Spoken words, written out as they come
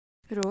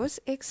रोज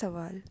एक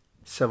सवाल।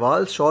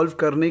 सवाल सॉल्व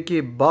करने के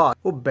बाद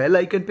वो बेल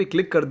आइकन पे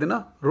क्लिक कर देना।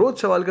 रोज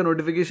सवाल का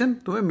नोटिफिकेशन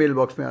तुम्हें मेल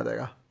बॉक्स में आ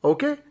जाएगा।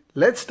 Okay,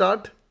 let's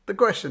start the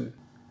question.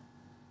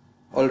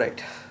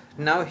 Alright,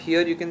 now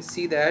here you can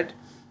see that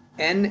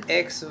n,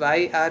 x, y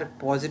are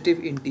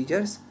positive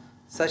integers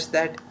such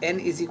that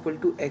n is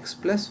equal to x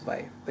plus y.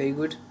 Very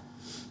good.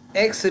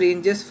 X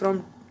ranges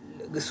from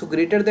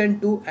greater than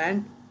 2,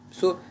 and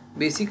so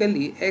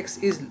basically x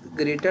is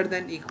greater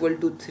than equal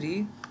to 3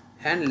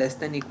 and less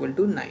than equal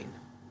to 9.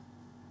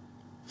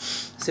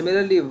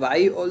 Similarly, y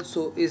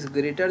also is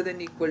greater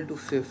than equal to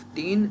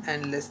 15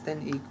 and less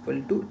than equal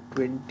to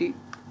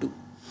 22.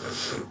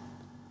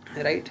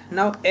 Right,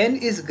 now n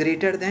is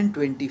greater than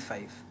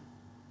 25.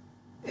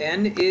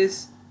 N is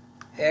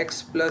x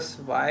plus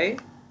y,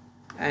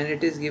 and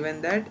it is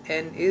given that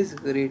n is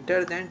greater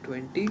than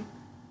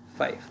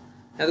 25.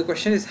 Now the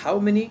question is, how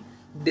many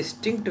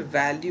distinct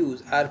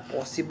values are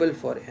possible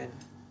for n?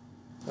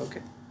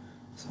 Okay,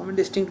 so how many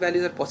distinct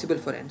values are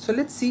possible for n? So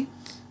let's see.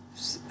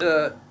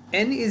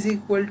 N is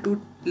equal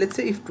to, let's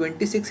say if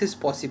 26 is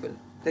possible,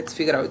 let's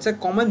figure out. It's a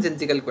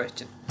commonsensical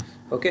question.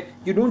 Okay,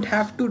 you don't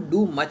have to do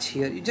much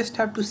here, you just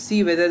have to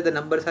see whether the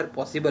numbers are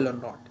possible or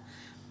not.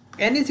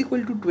 N is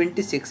equal to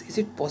 26, is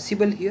it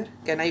possible here?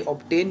 Can I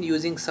obtain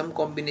using some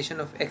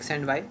combination of x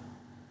and y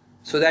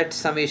so that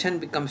summation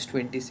becomes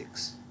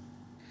 26?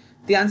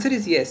 The answer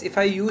is yes. If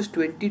I use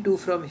 22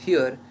 from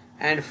here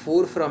and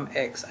 4 from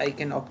x, I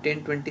can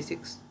obtain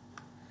 26.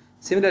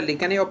 Similarly,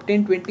 can I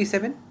obtain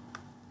 27?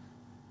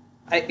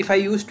 If I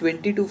use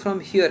 22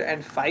 from here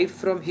and 5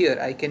 from here,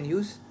 I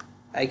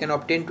can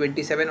obtain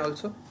 27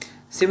 also.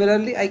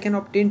 Similarly, I can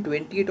obtain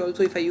 28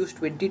 also if I use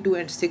 22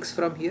 and 6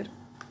 from here.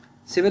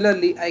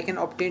 Similarly, I can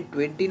obtain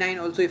 29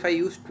 also if I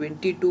use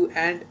 22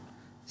 and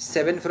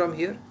 7 from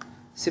here.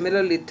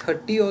 Similarly,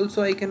 30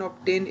 also I can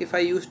obtain if I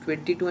use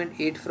 22 and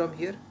 8 from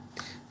here.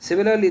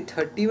 Similarly,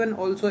 31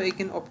 also I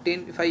can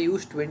obtain if I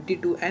use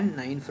 22 and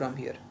 9 from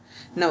here.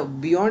 Now,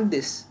 beyond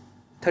this,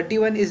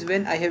 31 is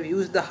when I have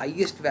used the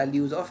highest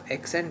values of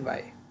x and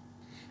y.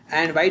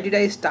 And why did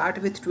I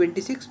start with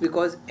 26?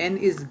 Because n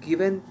is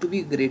given to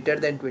be greater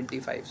than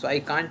 25. So I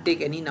can't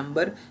take any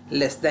number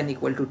less than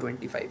equal to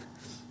 25.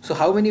 So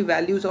how many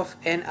values of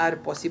n are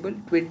possible?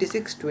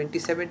 26,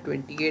 27,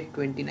 28,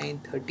 29,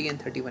 30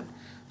 and 31.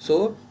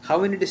 So how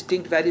many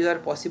distinct values are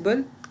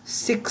possible?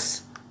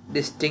 6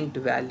 distinct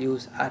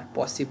values are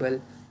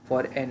possible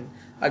for n.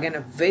 Again,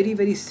 a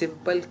very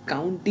simple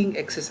counting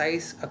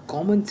exercise, a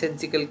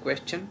commonsensical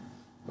question.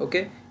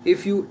 Okay,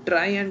 if you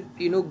try and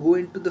go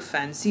into the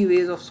fancy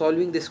ways of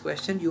solving this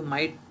question, you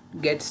might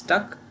get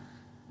stuck.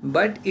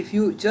 But if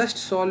you just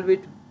solve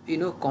it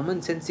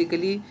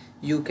commonsensically,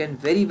 you can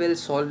very well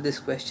solve this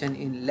question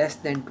in less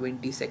than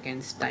 20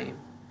 seconds time.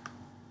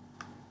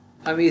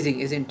 Amazing,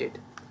 isn't it?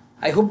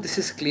 I hope this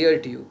is clear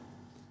to you,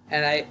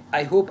 and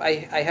I hope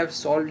I have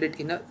solved it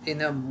in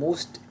the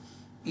most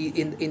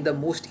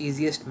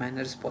easiest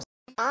manners possible.